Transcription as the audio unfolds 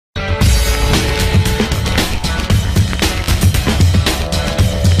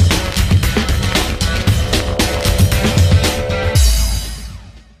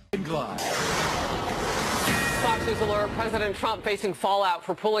Trump facing fallout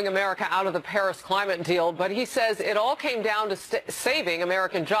for pulling America out of the Paris climate deal, but he says it all came down to saving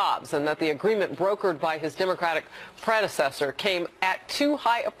American jobs and that the agreement brokered by his Democratic predecessor came at too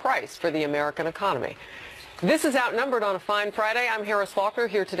high a price for the American economy. This is Outnumbered on a fine Friday. I'm Harris Faulkner,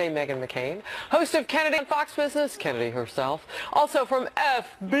 here today Meghan McCain, host of Kennedy on Fox Business, Kennedy herself. Also from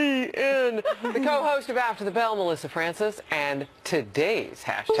FBN, the co-host of After the Bell, Melissa Francis, and today's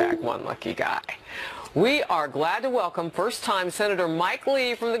hashtag One Lucky Guy. We are glad to welcome first-time Senator Mike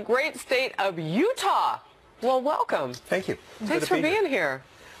Lee from the great state of Utah. Well, welcome. Thank you. Thanks for being here.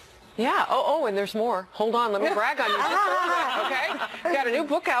 Yeah. Oh, and there's more. Hold on. Let me brag on you just for a minute, okay? You got a new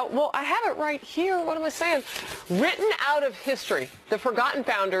book out. Well, I have it right here. What am I saying? Written Out of History, The Forgotten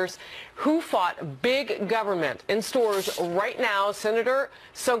Founders Who Fought Big Government. In stores right now. Senator,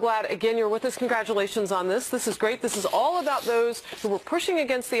 so glad, again, you're with us. Congratulations on this. This is great. This is all about those who were pushing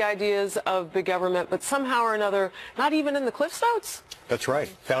against the ideas of big government, but somehow or another, not even in the Cliff Notes. That's right.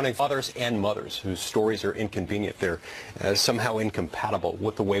 Founding fathers and mothers whose stories are inconvenient. They're somehow incompatible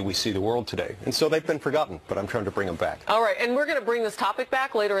with the way we see the world today. And so they've been forgotten, but I'm trying to bring them back. All right, and we're going to bring this topic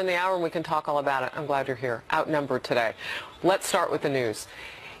back later in the hour, and we can talk all about it. I'm glad you're here. Outnumbered today. Let's start with the news.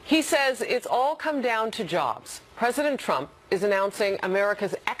 He says it's all come down to jobs. President Trump is announcing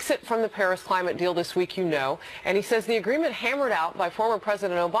America's exit from the Paris climate deal this week, you know, and he says the agreement hammered out by former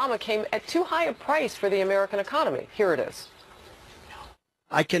President Obama came at too high a price for the American economy. Here it is.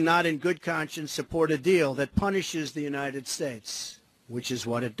 I cannot in good conscience support a deal that punishes the United States, which is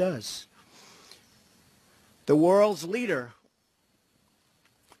what it does. The world's leader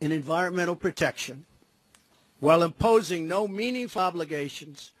in environmental protection, while imposing no meaningful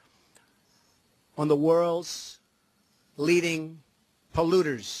obligations on the world's leading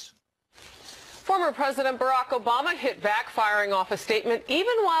polluters. Former President Barack Obama hit back, firing off a statement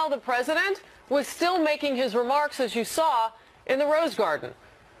even while the president was still making his remarks, as you saw, in the Rose Garden.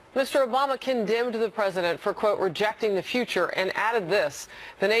 Mr. Obama condemned the president for, quote, rejecting the future and added this: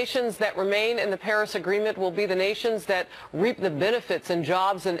 the nations that remain in the Paris Agreement will be the nations that reap the benefits in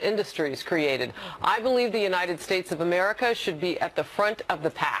jobs and industries created. I believe the United States of America should be at the front of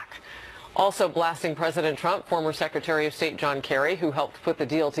the pack. Also blasting President Trump, former Secretary of State John Kerry, who helped put the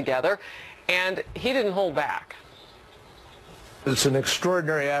deal together, and he didn't hold back. It's an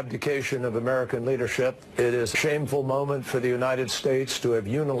extraordinary abdication of American leadership. It is a shameful moment for the United States to have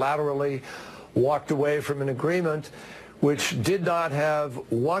unilaterally walked away from an agreement which did not have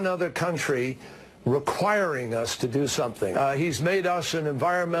one other country requiring us to do something. He's made us an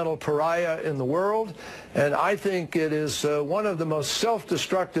environmental pariah in the world, and I think it is one of the most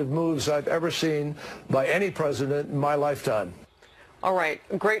self-destructive moves I've ever seen by any president in my lifetime. All right.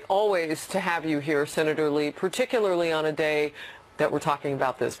 Great always to have you here, Senator Lee, particularly on a day that we're talking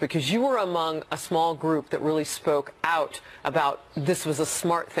about this, because you were among a small group that really spoke out about this was a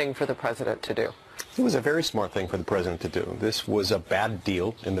smart thing for the president to do. It was a very smart thing for the president to do. This was a bad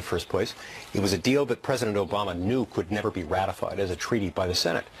deal in the first place. It was a deal that President Obama knew could never be ratified as a treaty by the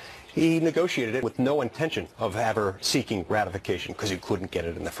Senate. He negotiated it with no intention of ever seeking ratification because he couldn't get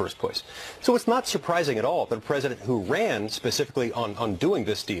it in the first place. So it's not surprising at all that a president who ran specifically on doing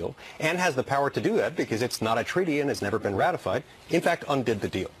this deal and has the power to do that because it's not a treaty and has never been ratified, in fact, undid the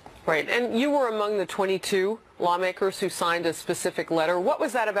deal. Right. And you were among the 22 lawmakers who signed a specific letter. What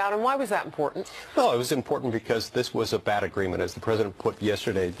was that about, and why was that important? Well, it was important because this was a bad agreement. As the president put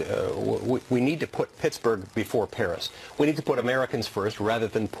yesterday, we need to put Pittsburgh before Paris. We need to put Americans first rather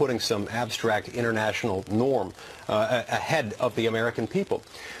than putting some abstract international norm ahead of the American people.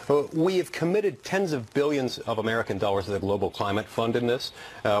 We have committed tens of billions of American dollars to the Global Climate Fund in this.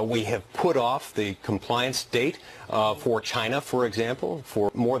 We have put off the compliance date for China, for example, for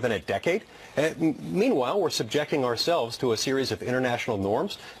more than a decade. Meanwhile, we're subjecting ourselves to a series of international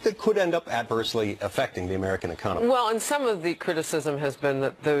norms that could end up adversely affecting the American economy. Well, and some of the criticism has been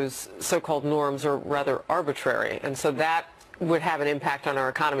that those so-called norms are rather arbitrary, and so that would have an impact on our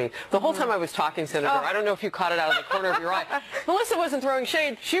economy. The whole time I was talking, Senator, I don't know if you caught it out of the corner of your eye. Melissa wasn't throwing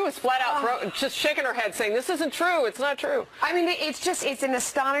shade. She was flat out just shaking her head saying, this isn't true. It's not true. I mean, it's an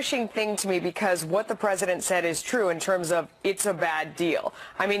astonishing thing to me because what the president said is true in terms of it's a bad deal.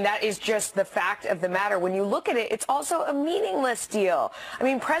 I mean, that is just the fact of the matter. When you look at it, it's also a meaningless deal. I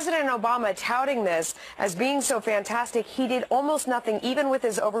mean, President Obama touting this as being so fantastic, he did almost nothing. Even with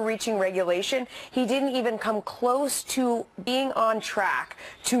his overreaching regulation, he didn't even come close to being on track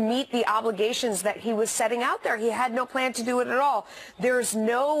to meet the obligations that he was setting out there. He had no plan to do it at all. There's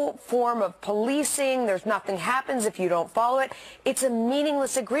no form of policing. There's nothing happens if you don't follow it. It's a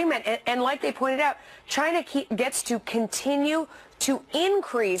meaningless agreement. And like they pointed out, China gets to continue to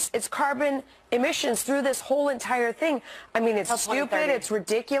increase its carbon emissions through this whole entire thing. I mean, it's stupid. It's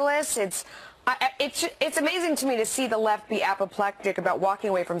ridiculous. It's amazing to me to see the left be apoplectic about walking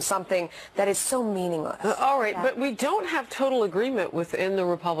away from something that is so meaningless. All right, but we don't have total agreement within the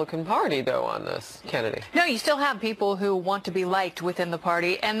Republican Party, though, on this, Kennedy. No, you still have people who want to be liked within the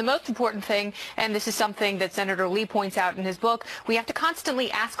party. And the most important thing, and this is something that Senator Lee points out in his book, we have to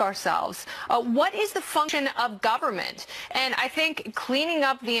constantly ask ourselves, what is the function of government? And I think cleaning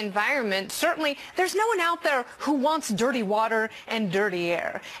up the environment, certainly, there's no one out there who wants dirty water and dirty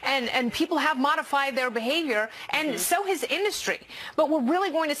air. And people have modified their behavior, and so has industry. But we're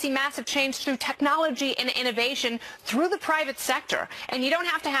really going to see massive change through technology and innovation through the private sector. And you don't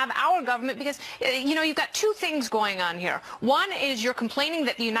have to have our government because, you know, you've got two things going on here. One is you're complaining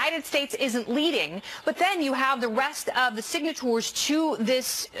that the United States isn't leading, but then you have the rest of the signatories to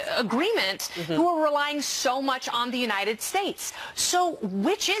this agreement who are relying so much on the United States. So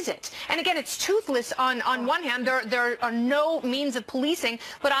which is it? And again, it's toothless on one hand. There are no means of policing,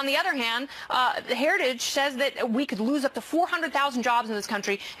 but on the other hand, Heritage says that we could lose up to 400,000 jobs in this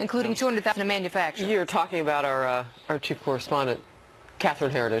country, including 200,000 in manufacturing. You're talking about our chief correspondent,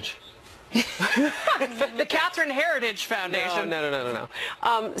 Catherine Heritage. The Catherine Heritage Foundation. No.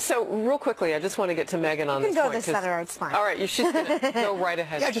 So real quickly, I just want to get to Megan on this point. You can go this other, it's fine. All right, she's going to go right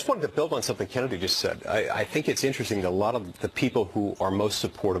ahead. Yeah, I just wanted to build on something Kennedy just said. I think it's interesting that a lot of the people who are most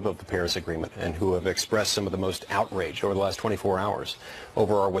supportive of the Paris Agreement and who have expressed some of the most outrage over the last 24 hours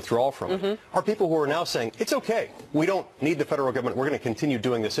over our withdrawal from it are people who are now saying, it's okay, we don't need the federal government, we're going to continue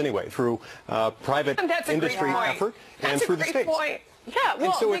doing this anyway through private industry effort and through the states. Yeah, well,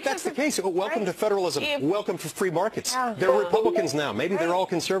 and so if that's the case, welcome to federalism. Welcome to free markets. They're Republicans now. Maybe they're all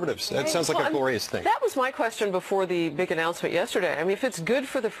conservatives. That sounds like a glorious thing. That was my question before the big announcement yesterday. I mean, if it's good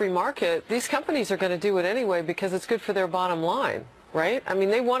for the free market, these companies are going to do it anyway because it's good for their bottom line. Right? I mean,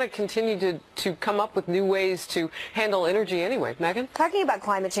 they want to continue to come up with new ways to handle energy anyway. Megan? Talking about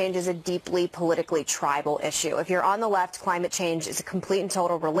climate change is a deeply politically tribal issue. If you're on the left, climate change is a complete and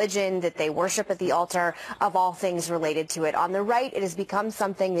total religion that they worship at the altar of all things related to it. On the right, it has become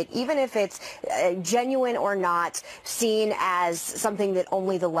something that even if it's genuine or not, seen as something that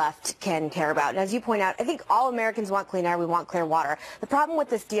only the left can care about. And as you point out, I think all Americans want clean air. We want clear water. The problem with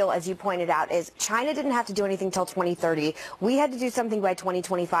this deal, as you pointed out, is China didn't have to do anything until 2030. We had to do something by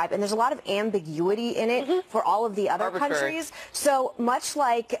 2025, and there's a lot of ambiguity in it for all of the other countries. So much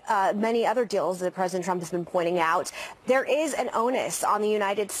like many other deals that President Trump has been pointing out, there is an onus on the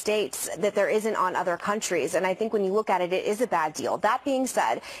United States that there isn't on other countries, and I think when you look at it, it is a bad deal. That being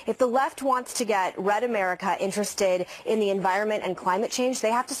said, if the left wants to get Red America interested in the environment and climate change,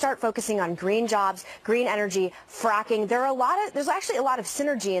 they have to start focusing on green jobs, green energy, fracking. There's actually a lot of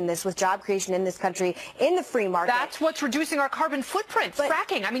synergy in this with job creation in this country in the free market. That's what's reducing our carbon footprint,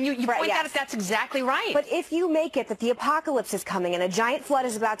 fracking. I mean, you point out if that's exactly right. But if you make it that the apocalypse is coming and a giant flood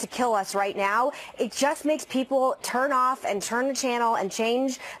is about to kill us right now, it just makes people turn off and turn the channel and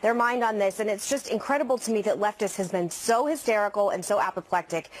change their mind on this. And it's just incredible to me that leftists has been so hysterical and so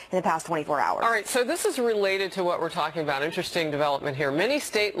apoplectic in the past 24 hours. All right, so this is related to what we're talking about. Interesting development here. Many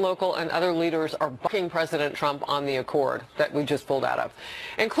state, local, and other leaders are bucking President Trump on the accord that we just pulled out of,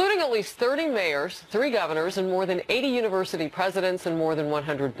 including at least 30 mayors, 3 governors, and more than 80 university presidents and more than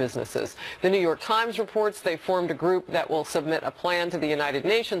 100 businesses. The New York Times reports they formed a group that will submit a plan to the United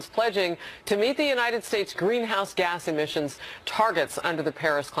Nations pledging to meet the United States greenhouse gas emissions targets under the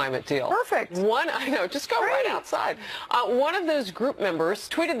Paris climate deal. Perfect. I know, just go right outside. One of those group members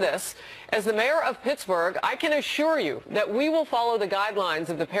tweeted this: as the mayor of Pittsburgh, I can assure you that we will follow the guidelines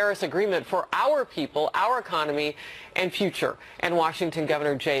of the Paris Agreement for our people, our economy, and future. And Washington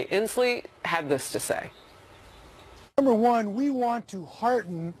Governor Jay Inslee had this to say. Number one, we want to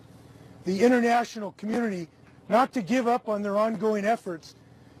hearten the international community not to give up on their ongoing efforts.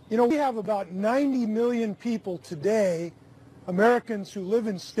 You know, we have about 90 million people today, Americans who live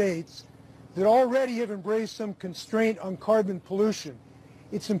in states, that already have embraced some constraint on carbon pollution.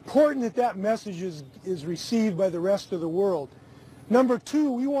 It's important that that message is received by the rest of the world. Number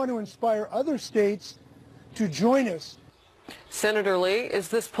two, we want to inspire other states to join us. Senator Lee, is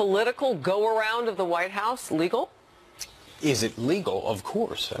this political go-around of the White House legal? Is it legal? Of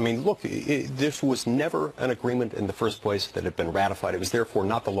course. I mean, look, this was never an agreement in the first place that had been ratified. It was therefore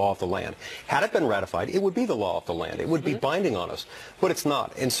not the law of the land. Had it been ratified, it would be the law of the land. It would be binding on us, but it's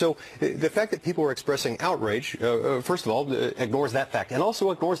not. And so the fact that people are expressing outrage, first of all, ignores that fact, and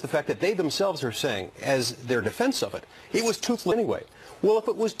also ignores the fact that they themselves are saying, as their defense of it, it was toothless anyway. Well, if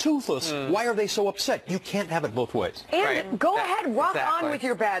it was toothless, why are they so upset? You can't have it both ways. And go ahead, rock on with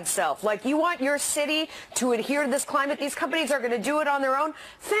your bad self. Like, you want your city to adhere to this climate. These companies are going to do it on their own.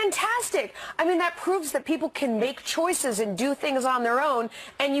 Fantastic. I mean, that proves that people can make choices and do things on their own,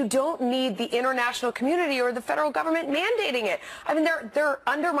 and you don't need the international community or the federal government mandating it. I mean, they're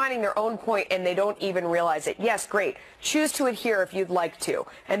undermining their own point, and they don't even realize it. Yes, great. Choose to adhere if you'd like to.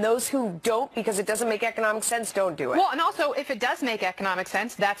 And those who don't, because it doesn't make economic sense, don't do it. Well, and also, if it does make economic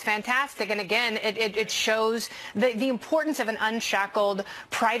sense, that's fantastic. And again, it shows the importance of an unshackled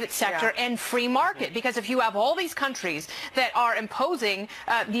private sector and free market. Because if you have all these countries that are imposing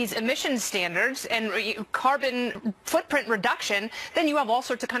these emissions standards and carbon footprint reduction, then you have all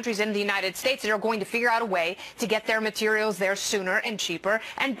sorts of countries in the United States that are going to figure out a way to get their materials there sooner and cheaper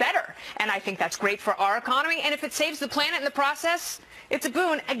and better. And I think that's great for our economy. And if it saves the planet in the process, it's a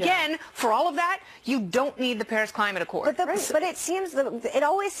boon. Again, for all of that, you don't need the Paris Climate Accord. But it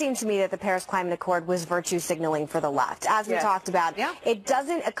always seemed to me that the Paris Climate Accord was virtue signaling for the left. As we talked about, it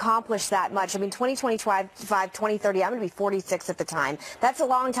doesn't accomplish that much. I mean, 2025, 2030, I'm going to be 46 at the time. That's a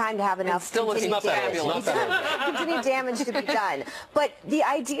long time to have enough continued damage to be done. But the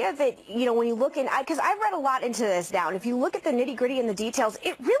idea that, you know, when you look in, because I've read a lot into this now, and if you look at the nitty-gritty and the details,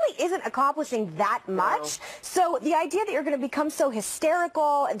 it really isn't accomplishing that much. No. So the idea that you're going to become so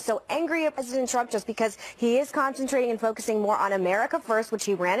hysterical and so angry at President Trump just because he is concentrating and focusing more on America first, which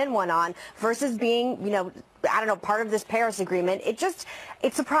he ran and won on, versus being, you know, I don't know, part of this Paris agreement. It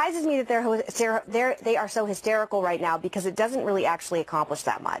surprises me that they are so hysterical right now, because it doesn't really actually accomplish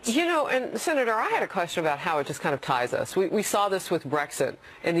that much. You know, and Senator, I had a question about how it just kind of ties us. We saw this with Brexit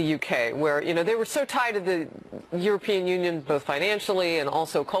in the UK, where, you know, they were so tied to the European Union, both financially and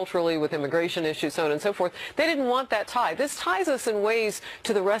also culturally with immigration issues, so on and so forth. They didn't want that tie. This ties us in ways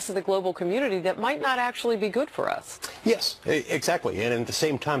to the rest of the global community that might not actually be good for us. Yes, exactly. And at the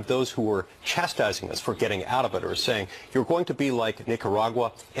same time, those who were chastising us for getting out of it are saying, you're going to be like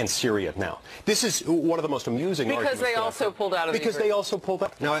Nicaragua and Syria now. This is one of the most amusing arguments. Because they also pulled out of Because they also pulled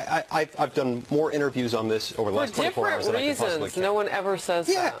out. Now, I've done more interviews on this over the last 24 hours than I can possibly count. No one ever says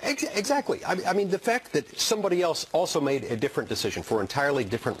that. Yeah, exactly. I mean, the fact that somebody else also made a different decision for entirely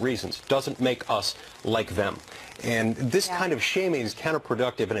different reasons doesn't make us like them. And this kind of shaming is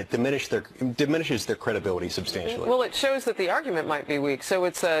counterproductive, and it diminishes their credibility substantially. Well, it shows that the argument might be weak, so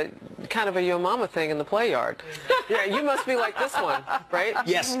it's a kind of a yo mama thing in the play yard. Yeah, you must be like this one, right?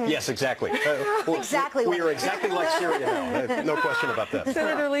 Yes, yes, exactly. Exactly. We are exactly like Syria now. No question about that.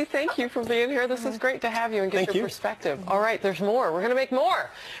 Senator Lee, thank you for being here. This is great to have you and get your perspective. All right, there's more. We're going to make more.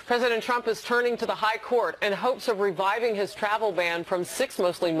 President Trump is turning to the high court in hopes of reviving his travel ban from 6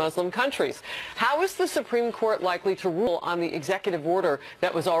 mostly Muslim countries. How is the Supreme Court likely to rule on the executive order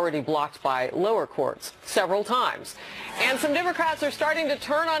that was already blocked by lower courts several times? And some Democrats are starting to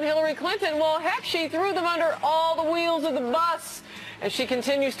turn on Hillary Clinton. Well, heck, she threw them under all the wheels of the bus as she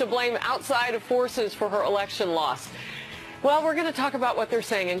continues to blame outside forces for her election loss. Well, we're going to talk about what they're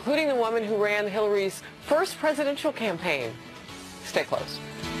saying, including the woman who ran Hillary's first presidential campaign. Stay close.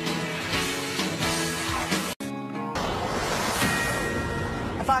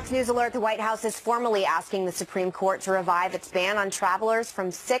 A Fox News alert: the White House is formally asking the Supreme Court to revive its ban on travelers from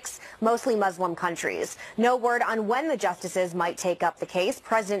 6 mostly Muslim countries. No word on when the justices might take up the case.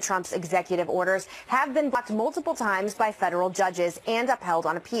 President Trump's executive orders have been blocked multiple times by federal judges and upheld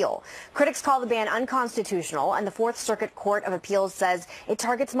on appeal. Critics call the ban unconstitutional, and the Fourth Circuit Court of Appeals says it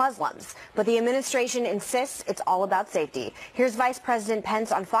targets Muslims. But the administration insists it's all about safety. Here's Vice President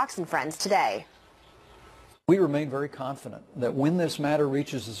Pence on Fox and Friends today. We remain very confident that when this matter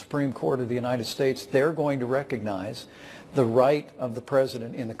reaches the Supreme Court of the United States, they're going to recognize the right of the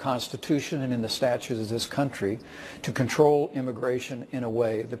president in the Constitution and in the statutes of this country to control immigration in a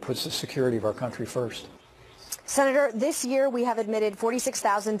way that puts the security of our country first. Senator, this year we have admitted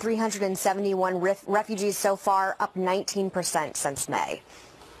 46,371 refugees so far, up 19% since May.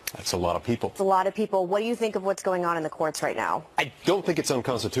 That's a lot of people. It's a lot of people. What do you think of what's going on in the courts right now? I don't think it's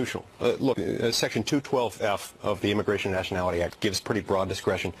unconstitutional. Look, Section 212F of the Immigration and Nationality Act gives pretty broad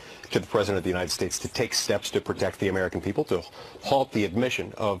discretion to the President of the United States to take steps to protect the American people, to halt the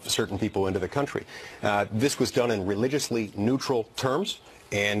admission of certain people into the country. This was done in religiously neutral terms.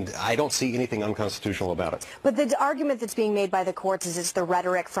 and I don't see anything unconstitutional about it. But the argument that's being made by the courts is it's the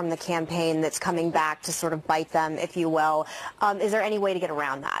rhetoric from the campaign that's coming back to sort of bite them, if you will. Is there any way to get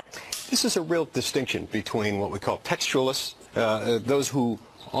around that? This is a real distinction between what we call textualists, those who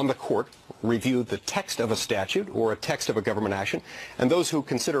on the court review the text of a statute or a text of a government action, and those who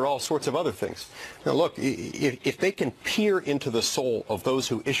consider all sorts of other things. Now look, if they can peer into the soul of those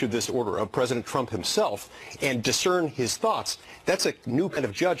who issued this order, of President Trump himself, and discern his thoughts, that's a new kind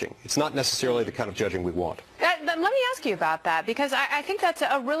of judging. It's not necessarily the kind of judging we want. Let me ask you about that, because I think that's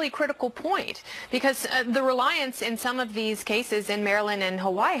a really critical point, because the reliance in some of these cases in Maryland and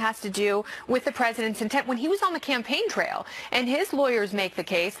Hawaii has to do with the president's intent. When he was on the campaign trail, and his lawyers make the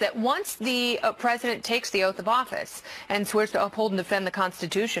case that once the president takes the oath of office and swears to uphold and defend the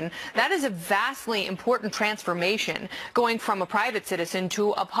Constitution, that is a vastly important transformation, going from a private citizen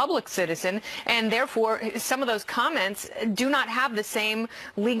to a public citizen, and therefore some of those comments do not have the same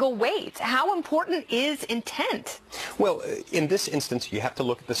legal weight. How important is intent? Well, in this instance, you have to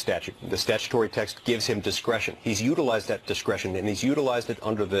look at the statute. The statutory text gives him discretion. He's utilized that discretion, and he's utilized it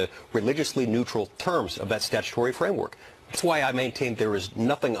under the religiously neutral terms of that statutory framework. That's why I maintain there is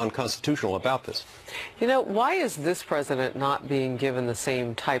nothing unconstitutional about this. You know, why is this president not being given the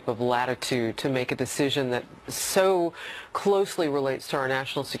same type of latitude to make a decision that so closely relates to our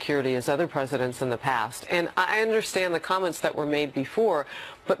national security as other presidents in the past? And I understand the comments that were made before,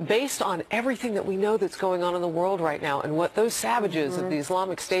 but based on everything that we know that's going on in the world right now and what those savages of the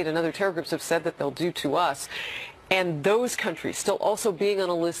Islamic State and other terror groups have said that they'll do to us, and those countries still also being on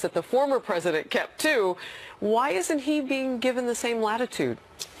a list that the former president kept too, why isn't he being given the same latitude?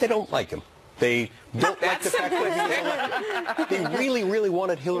 They don't like him. They don't like the fact that he's elected. They really, really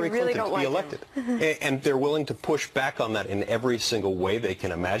wanted Hillary Clinton to be elected. And they're willing to push back on that in every single way they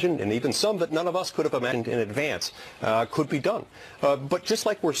can imagine, and even some that none of us could have imagined in advance could be done. But just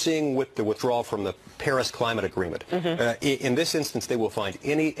like we're seeing with the withdrawal from the Paris Climate Agreement, in this instance they will find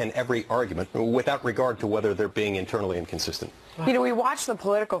any and every argument without regard to whether they're being internally inconsistent. You know, we watch the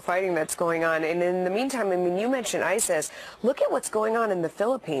political fighting that's going on, and in the meantime, I mean, you mentioned ISIS. Look at what's going on in the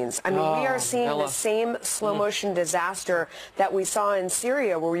Philippines. I mean, we are seeing the same slow-motion disaster that we saw in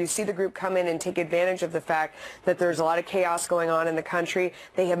Syria, where you see the group come in and take advantage of the fact that there's a lot of chaos going on in the country.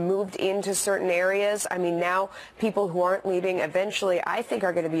 They have moved into certain areas. I mean, now people who aren't leaving eventually, I think,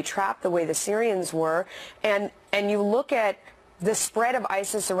 are going to be trapped the way the Syrians were. And you look at the spread of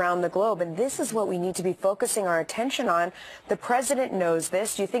ISIS around the globe, and this is what we need to be focusing our attention on. The president knows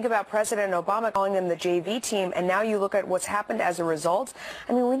this. You think about President Obama calling them the JV team, and now you look at what's happened as a result.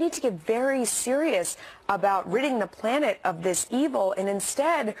 I mean, we need to get very serious about ridding the planet of this evil, and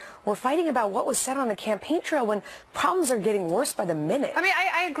instead we're fighting about what was said on the campaign trail when problems are getting worse by the minute. I mean,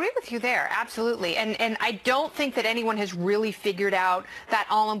 I agree with you there, absolutely. And I don't think that anyone has really figured out that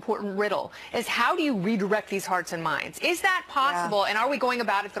all-important riddle, is how do you redirect these hearts and minds? Is that possible, and are we going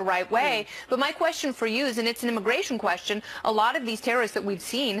about it the right way? But my question for you is, and it's an immigration question, a lot of these terrorists that we've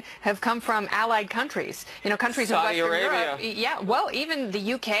seen have come from allied countries, you know, countries Saudi in Western Arabia. Europe. Yeah, well, even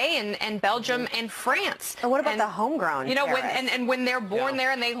the UK and Belgium and France. And what about the homegrown You know, terrorists? when they're born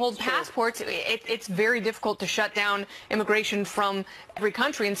there and they hold passports, it's very difficult to shut down immigration from every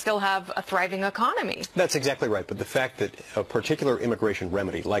country and still have a thriving economy. That's exactly right. But the fact that a particular immigration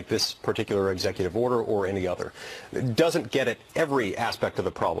remedy, like this particular executive order or any other, doesn't get at every aspect of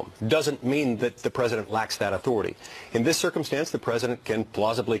the problem, doesn't mean that the president lacks that authority. In this circumstance, the president can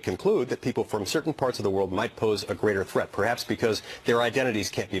plausibly conclude that people from certain parts of the world might pose a greater threat, perhaps because their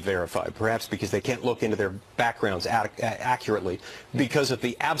identities can't be verified, perhaps because they can't look into their backgrounds accurately, because of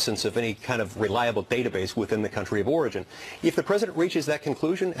the absence of any kind of reliable database within the country of origin. If the president reaches that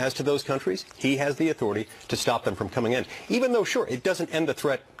conclusion as to those countries, he has the authority to stop them from coming in. Even though, sure, it doesn't end the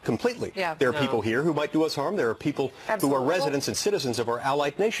threat completely. There are people here who might do us harm. There are people who are residents and citizens of our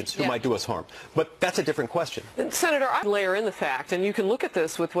allied nations who might do us harm. But that's a different question. Senator, I layer in the fact, and you can look at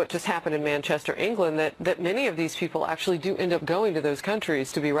this with what just happened in Manchester, England, that many of these people actually do end up going to those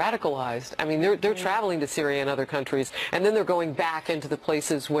countries to be radicalized. I mean, they're traveling to Syria and other countries, and then they're going back into the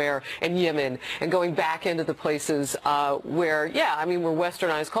places where, and Yemen, and going back into the places where, yeah, I mean, we're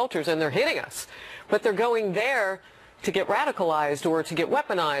westernized cultures, and they're hitting us. But they're going there to get radicalized or to get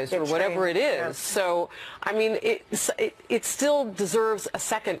weaponized or whatever it is. So, I mean, it still deserves a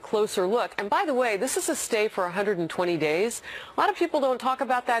second, closer look. And by the way, this is a stay for 120 days. A lot of people don't talk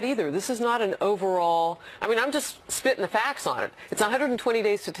about that either. This is not an overall, I mean, I'm just spitting the facts on it. It's 120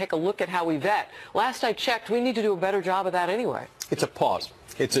 days to take a look at how we vet. Last I checked, we need to do a better job of that anyway. It's a pause.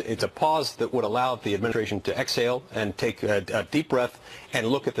 It's a pause that would allow the administration to exhale and take a deep breath and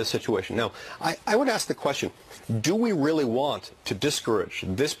look at this situation. Now, I would ask the question, do we really want to discourage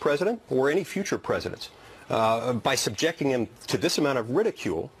this president or any future presidents by subjecting him to this amount of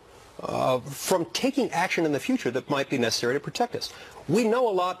ridicule from taking action in the future that might be necessary to protect us? We know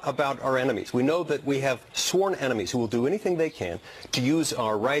a lot about our enemies. We know that we have sworn enemies who will do anything they can to use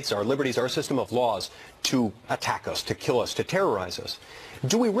our rights, our liberties, our system of laws to attack us, to kill us, to terrorize us.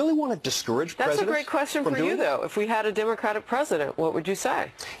 Do we really want to discourage presidents? That's a great question for you, though. If we had a Democratic president, what would you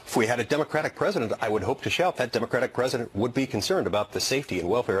say? If we had a Democratic president, I would hope to shout that Democratic president would be concerned about the safety and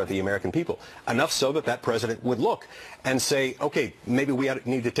welfare of the American people, enough so that that president would look and say, okay, maybe we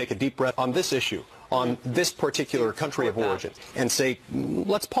need to take a deep breath on this issue, on this particular country of origin, and say,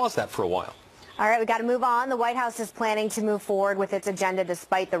 let's pause that for a while. All right, we got to move on. The White House is planning to move forward with its agenda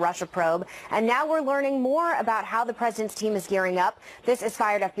despite the Russia probe. And now we're learning more about how the president's team is gearing up. This is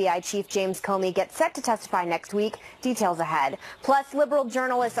fired FBI Chief James Comey gets set to testify next week. Details ahead. Plus, liberal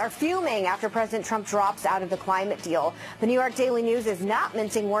journalists are fuming after President Trump drops out of the climate deal. The New York Daily News is not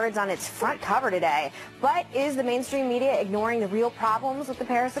mincing words on its front cover today. But is the mainstream media ignoring the real problems with the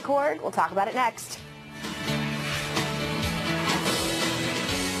Paris Accord? We'll talk about it next.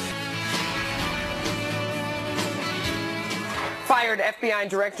 Fired FBI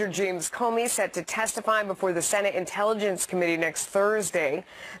Director James Comey set to testify before the Senate Intelligence Committee next Thursday.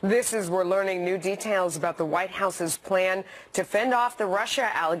 We're learning new details about the White House's plan to fend off the Russia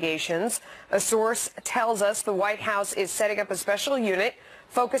allegations. A source tells us the White House is setting up a special unit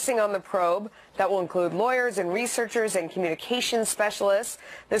focusing on the probe that will include lawyers and researchers and communications specialists.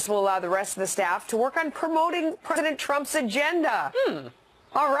 This will allow the rest of the staff to work on promoting President Trump's agenda.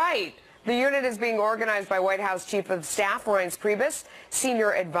 All right. The unit is being organized by White House Chief of Staff Reince Priebus,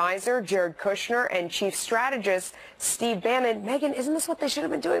 Senior Advisor Jared Kushner, and Chief Strategist Steve Bannon. Megan, isn't this what they should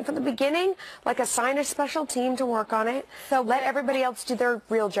have been doing from the beginning? Like assign a special team to work on it? So let everybody else do their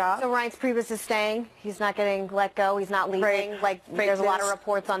real job? So Reince Priebus is staying. He's not getting let go. He's not leaving. There's a lot of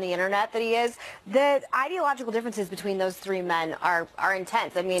reports on the internet that he is. The ideological differences between those three men are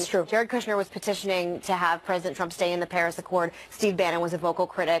intense. I mean, Jared Kushner was petitioning to have President Trump stay in the Paris Accord. Steve Bannon was a vocal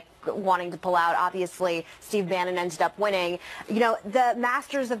critic wanting to pull out. Obviously, Steve Bannon ended up winning. You know, the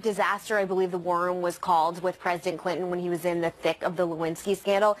Masters of Disaster, I believe the War Room was called with President Clinton when he was in the thick of the Lewinsky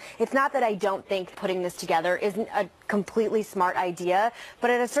scandal. It's not that I don't think putting this together isn't a completely smart idea, but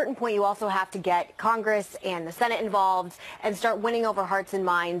at a certain point you also have to get Congress and the Senate involved and start winning over hearts and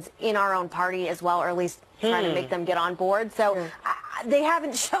minds in our own party as well, or at least trying to make them get on board. So they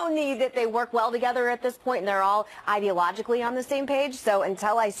haven't shown me that they work well together at this point, and they're all ideologically on the same page. So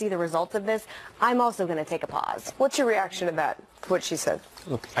until I see the results of this, I'm also going to take a pause. What's your reaction to that, what she said?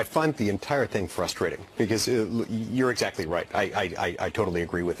 Look, I find the entire thing frustrating because you're exactly right. I totally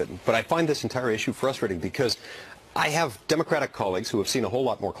agree with it. But I find this entire issue frustrating because I have Democratic colleagues who have seen a whole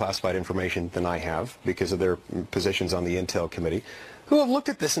lot more classified information than I have because of their positions on the Intel Committee, who have looked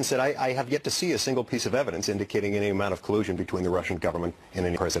at this and said, I have yet to see a single piece of evidence indicating any amount of collusion between the Russian government and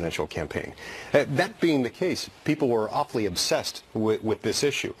any presidential campaign. That being the case, people were awfully obsessed with this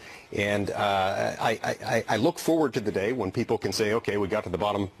issue. And I look forward to the day when people can say, okay, we got to the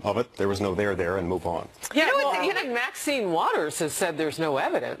bottom of it, there was no there, and move on. Yeah, you know, Maxine Waters has said there's no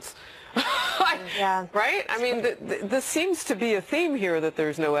evidence. Yeah. Right? I mean, this seems to be a theme here that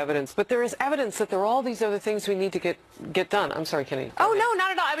there's no evidence, but there is evidence that there are all these other things we need to get done. I'm sorry, Kenny. Oh, no,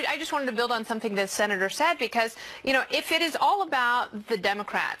 not at all. I just wanted to build on something the senator said because, you know, if it is all about the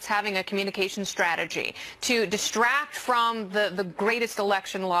Democrats having a communication strategy to distract from the greatest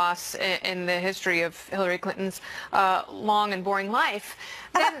election loss in the history of Hillary Clinton's long and boring life,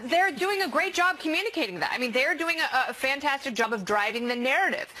 then they're doing a great job communicating that. I mean, they're doing a fantastic job of driving the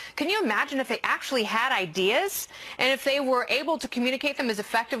narrative. Can you imagine if they actually had ideas and if they were able to communicate them as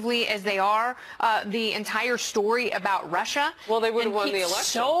effectively as they are the entire story about Russia? Well, they would have won the election.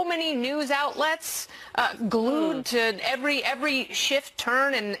 So many news outlets glued to every shift,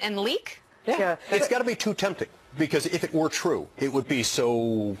 turn, and leak. Yeah. It's got to be too tempting. Because if it were true, it would be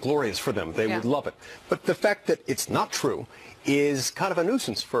so glorious for them. They would love it. But the fact that it's not true is kind of a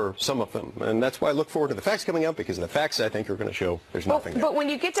nuisance for some of them. And that's why I look forward to the facts coming out, because the facts, I think, are going to show there's nothing there. But when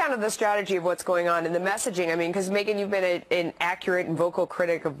you get down to the strategy of what's going on and the messaging, I mean, because, Megan, you've been an accurate and vocal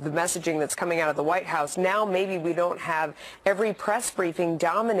critic of the messaging that's coming out of the White House. Now maybe we don't have every press briefing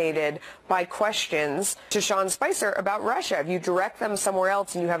dominated by questions to Sean Spicer about Russia. If you direct them somewhere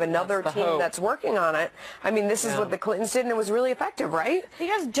else and you have another team that's working on it, I mean, this is what the Clintons did, and it was really effective, right? You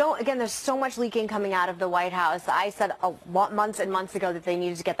guys don't, again, there's so much leaking coming out of the White House. I said months and months ago that they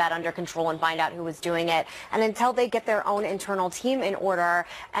needed to get that under control and find out who was doing it. And until they get their own internal team in order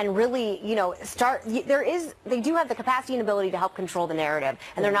and really, they do have the capacity and ability to help control the narrative,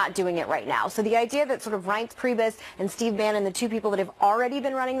 and they're not doing it right now. So the idea that sort of Reince Priebus and Steve Bannon, the two people that have already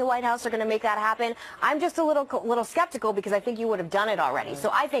been running the White House, are going to make that happen, I'm just a little skeptical, because I think you would have done it already. So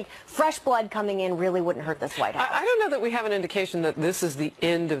I think fresh blood coming in really wouldn't hurt this White House. I don't know that we have an indication that this is the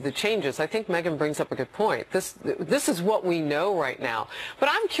end of the changes. I think Megan brings up a good point. This is what we know right now. But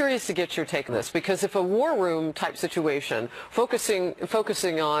I'm curious to get your take on this, because if a war room type situation,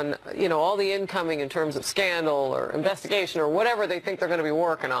 focusing on, all the incoming in terms of scandal or investigation or whatever they think they're going to be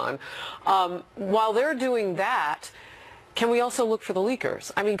working on, while they're doing that, can we also look for the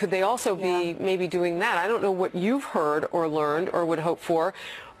leakers? I mean, could they also be maybe doing that? I don't know what you've heard or learned or would hope for,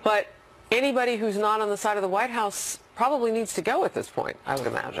 but anybody who's not on the side of the White House probably needs to go at this point, I would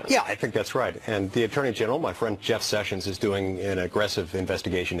imagine. Yeah, I think that's right. And the Attorney General, my friend Jeff Sessions, is doing an aggressive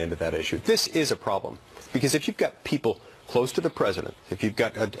investigation into that issue. This is a problem, because if you've got people close to the president, if you've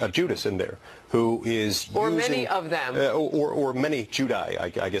got a Judas in there who is many of them. Or many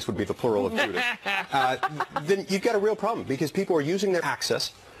Judai, I guess would be the plural of Judas, then you've got a real problem, because people are using their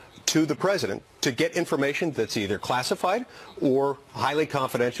access to the president to get information that's either classified or highly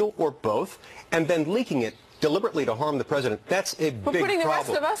confidential or both, and then leaking it deliberately to harm the president. That's a big problem. Putting the rest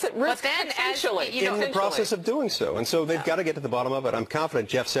of us at risk, in the process of doing so. And so they've got to get to the bottom of it. I'm confident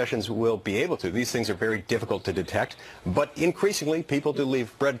Jeff Sessions will be able to. These things are very difficult to detect, but increasingly people do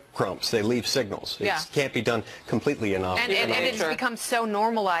leave breadcrumbs. They leave signals. It can't be done completely anonymous. And it's become so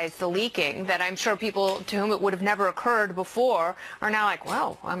normalized, the leaking, that I'm sure people to whom it would have never occurred before are now like,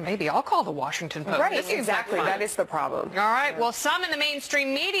 well, maybe I'll call the Washington Post. Right, exactly. That is the problem. All right. Well, some in the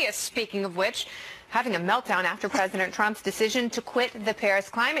mainstream media, speaking of which, having a meltdown after President Trump's decision to quit the Paris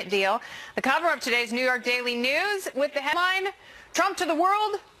climate deal. The cover of today's New York Daily News with the headline, "Trump to the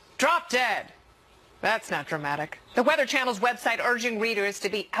world, drop dead." That's not dramatic. The Weather Channel's website urging readers to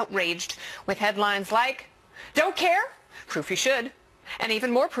be outraged with headlines like, "Don't care? Proof you should." And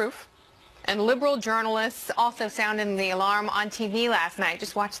even more proof. And liberal journalists also sounding the alarm on TV last night.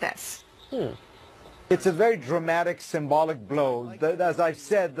 Just watch this. It's a very dramatic, symbolic blow. As I've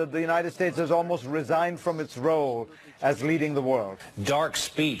said, the United States has almost resigned from its role as leading the world. Dark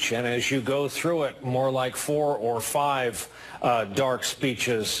speech, and as you go through it, more like 4 or 5 dark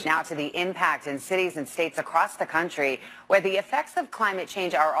speeches. Now to the impact in cities and states across the country where the effects of climate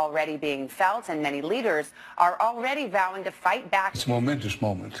change are already being felt, and many leaders are already vowing to fight back. It's a momentous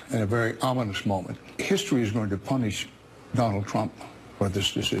moment and a very ominous moment. History is going to punish Donald Trump for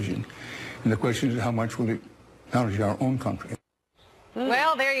this decision. And the question is, how much will it punish our own country?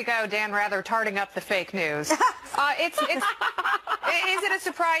 Well, there you go, Dan Rather, tarting up the fake news. Is it a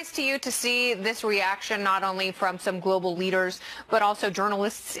surprise to you to see this reaction not only from some global leaders, but also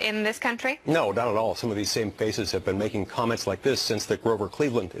journalists in this country? No, not at all. Some of these same faces have been making comments like this since the Grover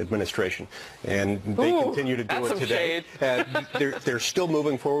Cleveland administration, and they continue to do it today. They're still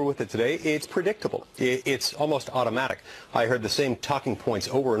moving forward with it today. It's predictable. It's almost automatic. I heard the same talking points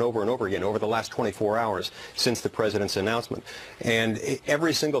over and over and over again over the last 24 hours since the president's announcement, and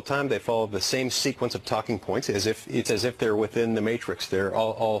every single time they follow the same sequence of talking points, as if they're within the matrix. They're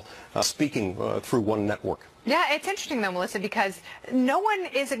all speaking through one network. Yeah, it's interesting though, Melissa, because no one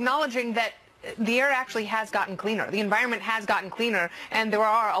is acknowledging that the air actually has gotten cleaner. The environment has gotten cleaner, and there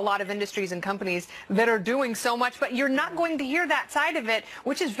are a lot of industries and companies that are doing so much, but you're not going to hear that side of it,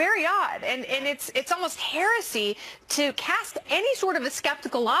 which is very odd. And it's almost heresy to cast any sort of a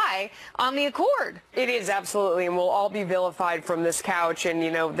skeptical eye on the Accord. It is, absolutely, and we'll all be vilified from this couch, and,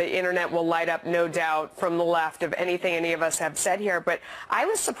 the internet will light up, no doubt, from the left of anything any of us have said here. But I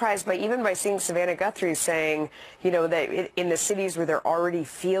was surprised by seeing Savannah Guthrie saying, that in the cities where they're already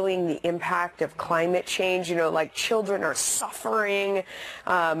feeling the impact of climate change, like children are suffering,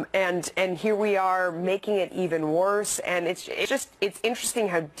 and here we are making it even worse, and it's interesting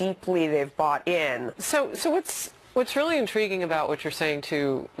how deeply they've bought in. So what's really intriguing about what you're saying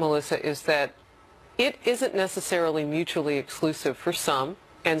too, Melissa, is that it isn't necessarily mutually exclusive for some,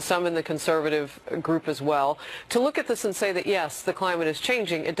 and some in the conservative group as well, to look at this and say that, yes, the climate is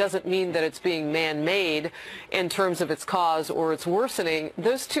changing. It doesn't mean that it's being man-made in terms of its cause or its worsening.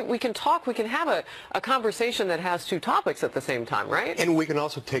 Those two, we can have a conversation that has two topics at the same time, right? And we can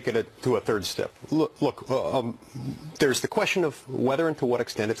also take it to a third step. Look, there's the question of whether and to what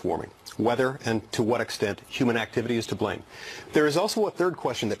extent it's warming, whether and to what extent human activity is to blame. There is also a third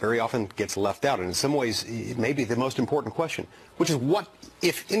question that very often gets left out, and in some ways it may be the most important question, which is what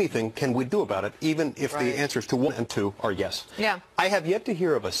if anything, can we do about it, even if the answers to 1 and 2 are yes. Yeah. I have yet to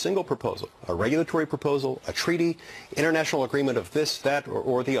hear of a single proposal, a regulatory proposal, a treaty, international agreement of this, that,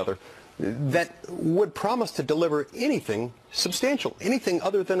 or the other, that would promise to deliver anything substantial, anything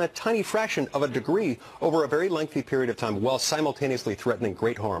other than a tiny fraction of a degree over a very lengthy period of time, while simultaneously threatening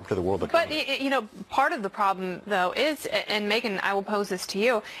great harm to the world economy. But, you know, part of the problem, though, is, and Megan, I will pose this to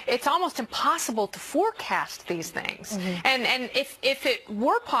you, it's almost impossible to forecast these things. And if it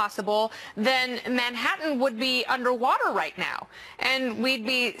were possible, then Manhattan would be underwater right now, and we'd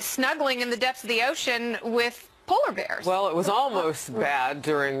be snuggling in the depths of the ocean with polar bears. Well, it was almost bad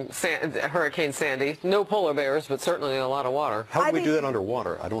during Hurricane Sandy. No polar bears, but certainly a lot of water. How do we do that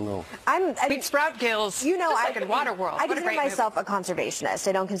underwater? I don't know. Big sprout gills, you know, just like in Waterworld. I consider myself a conservationist.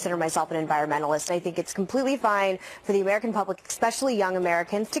 I don't consider myself an environmentalist. I think it's completely fine for the American public, especially young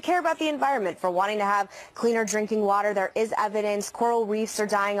Americans, to care about the environment, for wanting to have cleaner drinking water. There is evidence. Coral reefs are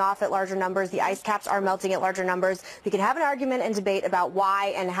dying off at larger numbers. The ice caps are melting at larger numbers. We can have an argument and debate about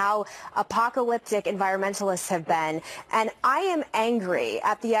why and how apocalyptic environmentalists have been. And I am angry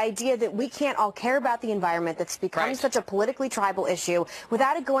at the idea that we can't all care about the environment, that's become such a politically tribal issue,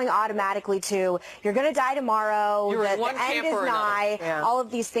 without it going automatically to, you're going to die tomorrow, the end is nigh, all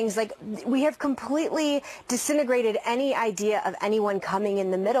of these things. Like, we have completely disintegrated any idea of anyone coming in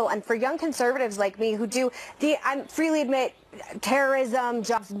the middle. And for young conservatives like me who do, I freely admit, terrorism,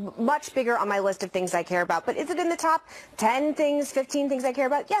 jobs, much bigger on my list of things I care about. But is it in the top 10 things, 15 things I care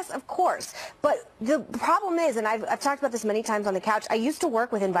about? Yes, of course. But the problem is, and I've talked about this many times on the couch, I used to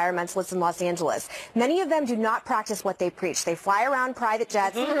work with environmentalists in Los Angeles. Many of them do not practice what they preach. They fly around private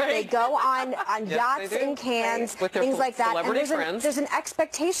jets. They go on yachts in Cannes, things like that. And there's an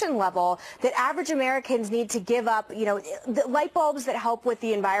expectation level that average Americans need to give up. You know, the light bulbs that help with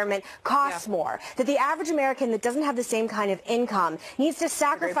the environment cost more. That the average American that doesn't have the same kind of income needs to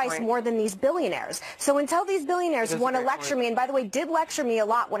sacrifice more than these billionaires. So until these billionaires want to lecture me, and by the way, did lecture me a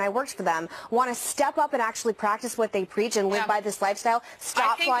lot when I worked for them, want to step up and actually practice what they preach and live by this lifestyle,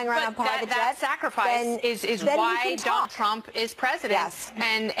 stop flying around on private jets. That sacrifice is why Donald Trump is president. Yes.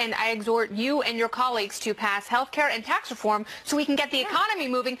 And I exhort you and your colleagues to pass health care and tax reform so we can get the economy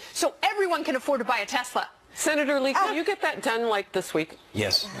moving so everyone can afford to buy a Tesla. Senator Lee, can you get that done like this week?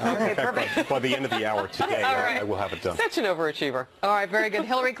 Yes. Okay, perfect. By the end of the hour today, I will have it done. Such an overachiever. All right, very good.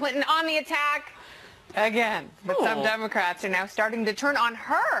 Hillary Clinton on the attack again. But some Democrats are now starting to turn on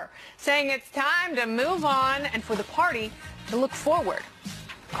her, saying it's time to move on and for the party to look forward.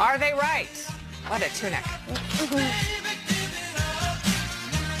 Are they right? What a tunic.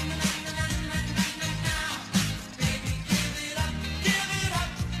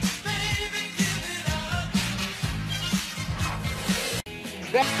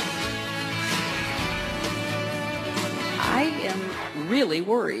 I am really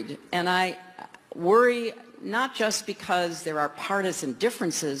worried, and I worry not just because there are partisan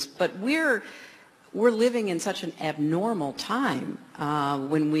differences, but we're living in such an abnormal time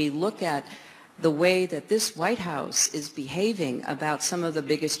when we look at the way that this White House is behaving about some of the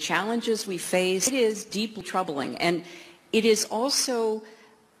biggest challenges we face. It is deeply troubling, and it is also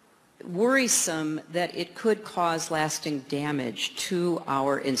worrisome that it could cause lasting damage to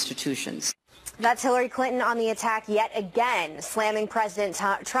our institutions. That's Hillary Clinton on the attack yet again, slamming President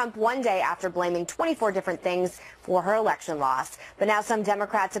Trump one day after blaming 24 different things for her election loss. But now some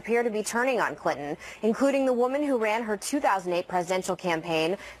Democrats appear to be turning on Clinton, including the woman who ran her 2008 presidential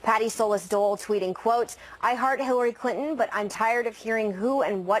campaign, Patty Solis-Dole, tweeting, quote, "I heart Hillary Clinton, but I'm tired of hearing who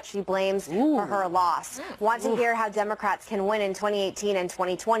and what she blames for her loss. Want to hear how Democrats can win in 2018 and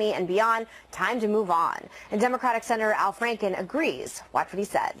 2020 and beyond? Time to move on." And Democratic Senator Al Franken agrees. Watch what he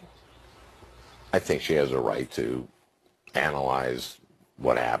said. I think she has a right to analyze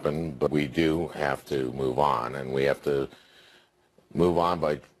what happened, but we do have to move on, and we have to move on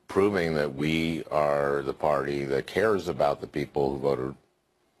by proving that we are the party that cares about the people who voted.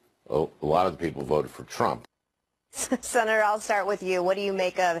 A lot of the people voted for Trump. Senator, I'll start with you. What do you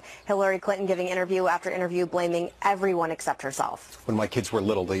make of Hillary Clinton giving interview after interview blaming everyone except herself? When my kids were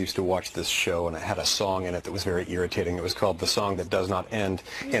little, they used to watch this show, and it had a song in it that was very irritating. It was called "The Song That Does Not End,"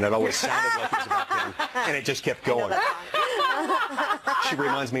 and it always sounded like it was about to end, and it just kept going. She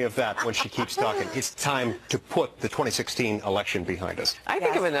reminds me of that when she keeps talking. It's time to put the 2016 election behind us. I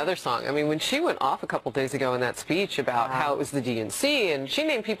think of another song. I mean, when she went off a couple days ago in that speech about how it was the DNC, and she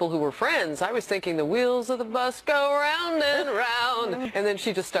named people who were friends, I was thinking the wheels of the bus go round and round, and then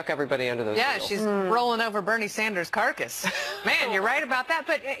she just stuck everybody under those wheels. She's rolling over Bernie Sanders' carcass. Man, you're right about that.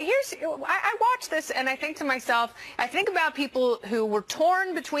 But I watch this and I think to myself, I think about people who were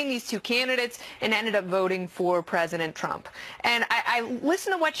torn between these two candidates and ended up voting for President Trump. and I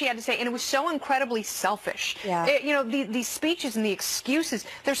listened to what she had to say, and it was so incredibly selfish. Yeah. These speeches and the excuses,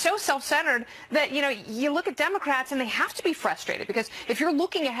 they're so self-centered that, you look at Democrats and they have to be frustrated, because if you're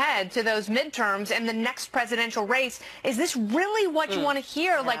looking ahead to those midterms and the next presidential race, is this really what you want to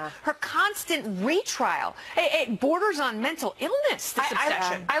hear? Yeah. Like her constant retrial. It borders on mental illness, this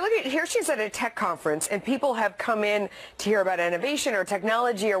obsession. I look at here, she's at a tech conference, and people have come in to hear about innovation or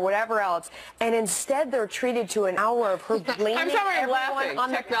technology or whatever else, and instead they're treated to an hour of her blaming everyone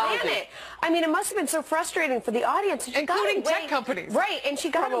on the planet. I mean, it must have been so frustrating for the audience. Including tech companies. Right, and she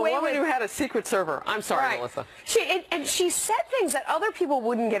got From away a woman with... who had a secret server. I'm sorry, Melissa. And she said things that other people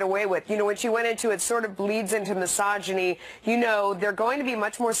wouldn't get away with. When she went into it, sort of bleeds into misogyny. They're going to be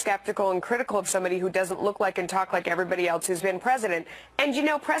much more skeptical and critical of somebody who doesn't look like and talk like everybody else who's been president. And,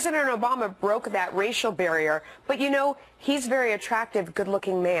 President Obama broke that racial barrier. But, he's a very attractive,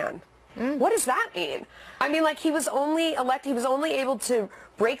 good-looking man. What does that mean? I mean, like, he was only elected, he was only able to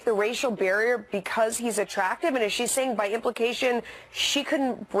break the racial barrier because he's attractive, and is she saying by implication she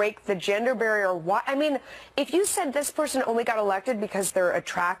couldn't break the gender barrier? Why? I mean, if you said this person only got elected because they're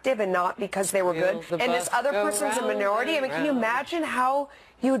attractive and not because they were good, and this other person's a minority, I mean, can you imagine how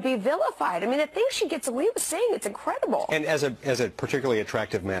you would be vilified? I mean, the things she gets away with saying, it's incredible. And as a particularly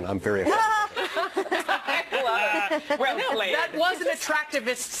attractive man, I'm very offended. Well, that was an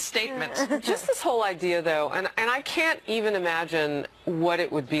attractivist statement. Just this whole idea, though, and I can't even imagine what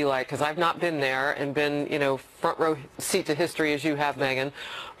it would be like, because I've not been there and been, front row seat to history as you have, Megan.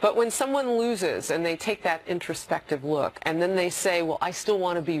 But when someone loses and they take that introspective look, and then they say, well, I still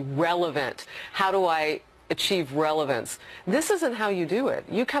want to be relevant. How do I achieve relevance? This isn't how you do it.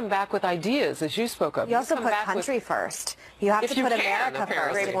 You come back with ideas, as you spoke of. You also put country first. You have to put America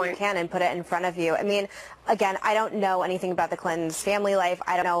first if you can, and put it in front of you. I mean, again, I don't know anything about the Clintons' family life.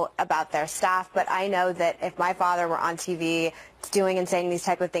 I don't know about their staff, but I know that if my father were on TV doing and saying these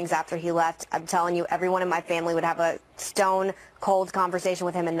type of things after he left, I'm telling you, everyone in my family would have a stone cold conversation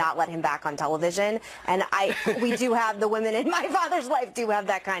with him and not let him back on television. And we do have, the women in my father's life do have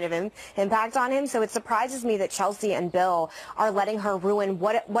that kind of impact on him. So it surprises me that Chelsea and Bill are letting her ruin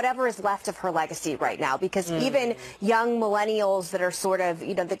whatever is left of her legacy right now. Because even young millennials that are sort of,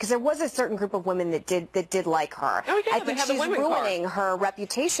 because there was a certain group of women that did like her. Oh, yeah, I think she's ruining her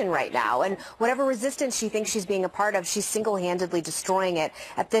reputation right now. And whatever resistance she thinks she's being a part of, she's single-handedly destroying it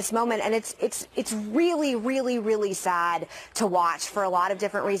at this moment. And it's really, really, really sad to watch for a lot of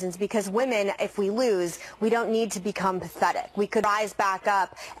different reasons, because women, if we lose, we don't need to become pathetic. We could rise back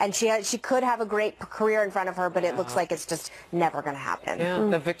up, and she could have a great career in front of her, but it looks like it's just never going to happen. Yeah,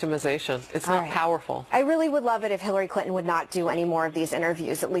 the victimization. It's not powerful. I really would love it if Hillary Clinton would not do any more of these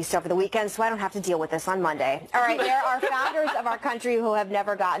interviews, at least over the weekend, so I don't have to deal with this on Monday. All right, there are founders of our country who have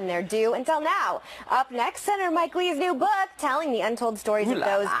never gotten their due until now. Up next, Senator Mike Lee's new book, telling the untold stories of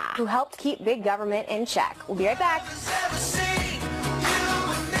those who helped keep big government in check. We'll be right back.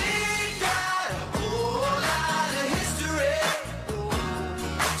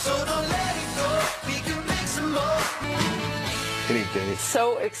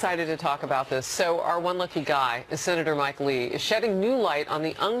 So excited to talk about this. So our one lucky guy, Senator Mike Lee, is shedding new light on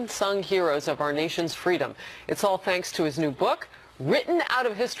the unsung heroes of our nation's freedom. It's all thanks to his new book, Written Out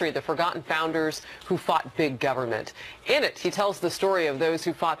of History, The Forgotten Founders Who Fought Big Government. In it, he tells the story of those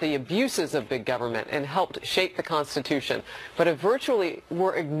who fought the abuses of big government and helped shape the Constitution, but have virtually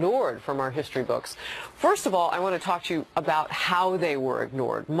were ignored from our history books. First of all, I want to talk to you about how they were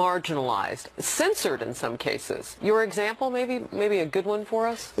ignored, marginalized, censored in some cases. Your example, maybe a good one for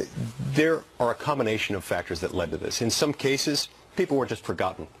us? There are a combination of factors that led to this. In some cases, people were just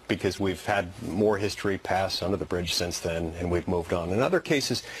forgotten because we've had more history pass under the bridge since then and we've moved on. In other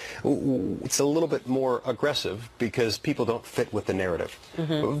cases, it's a little bit more aggressive because people don't fit with the narrative.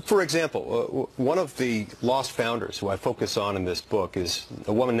 For example, one of the lost founders who I focus on in this book is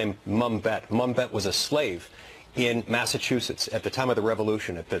a woman named Mum Bet. Mum Bet was a slave in Massachusetts at the time of the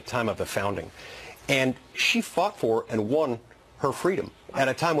Revolution, at the time of the founding. And she fought for and won her freedom at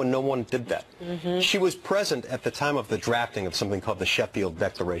a time when no one did that. She was present at the time of the drafting of something called the Sheffield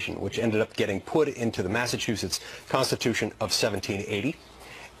Declaration, which ended up getting put into the Massachusetts Constitution of 1780.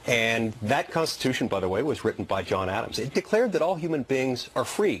 And that Constitution, by the way, was written by John Adams. It declared that all human beings are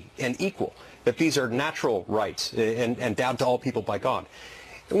free and equal, that these are natural rights and endowed to all people by God.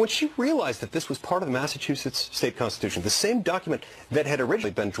 And when she realized that this was part of the Massachusetts State Constitution, the same document that had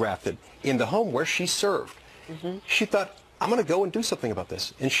originally been drafted in the home where she served, she thought, I'm going to go and do something about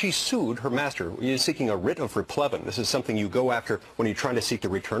this. And she sued her master, seeking a writ of replevin. This is something you go after when you're trying to seek the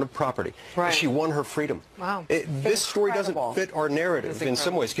return of property. Right. She won her freedom. Wow. This story doesn't fit our narrative in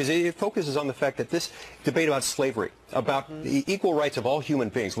some ways, because it focuses on the fact that this debate about slavery, about the equal rights of all human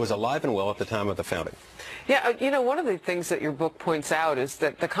beings, was alive and well at the time of the founding. Yeah, you know, one of the things that your book points out is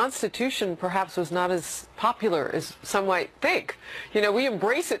that the Constitution perhaps was not as popular as some might think. You know, we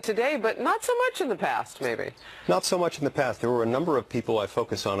embrace it today, but not so much in the past, maybe. Not so much in the past. There were a number of people I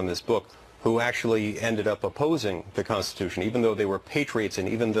focus on in this book who actually ended up opposing the Constitution, even though they were patriots and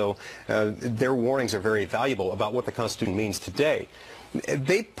even though their warnings are very valuable about what the Constitution means today.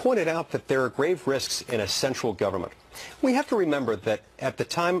 They pointed out that there are grave risks in a central government. We have to remember that at the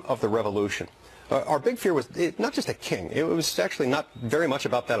time of the Revolution, our big fear was not just a king. It was actually not very much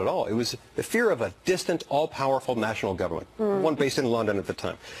about that at all. It was the fear of a distant, all-powerful national government, one based in London at the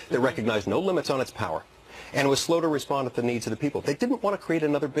time, that recognized no limits on its power and was slow to respond to the needs of the people. They didn't want to create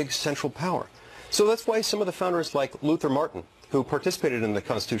another big central power. So that's why some of the founders like Luther Martin, who participated in the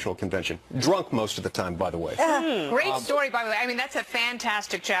Constitutional Convention, drunk most of the time, by the way. Great story, by the way. I mean, that's a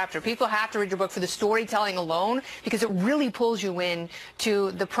fantastic chapter. People have to read your book for the storytelling alone, because it really pulls you in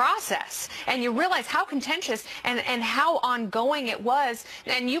to the process. And you realize how contentious and how ongoing it was.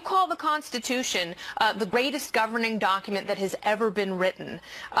 And you call the Constitution the greatest governing document that has ever been written.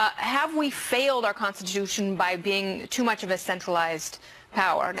 Have we failed our Constitution by being too much of a centralized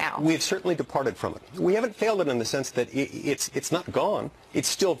power now? We've certainly departed from it. We haven't failed it in the sense that it's not gone. It's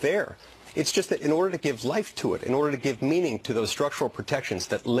still there. It's just that in order to give life to it, in order to give meaning to those structural protections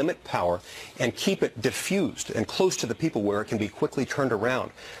that limit power and keep it diffused and close to the people where it can be quickly turned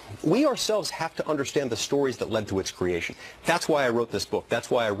around, we ourselves have to understand the stories that led to its creation. That's why I wrote this book. That's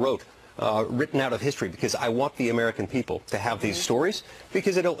why I wrote Written Out of History, because I want the American people to have these stories,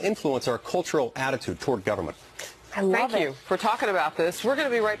 because it'll influence our cultural attitude toward government. Thank you for talking about this. We're going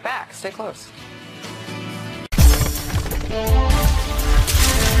to be right back. Stay close.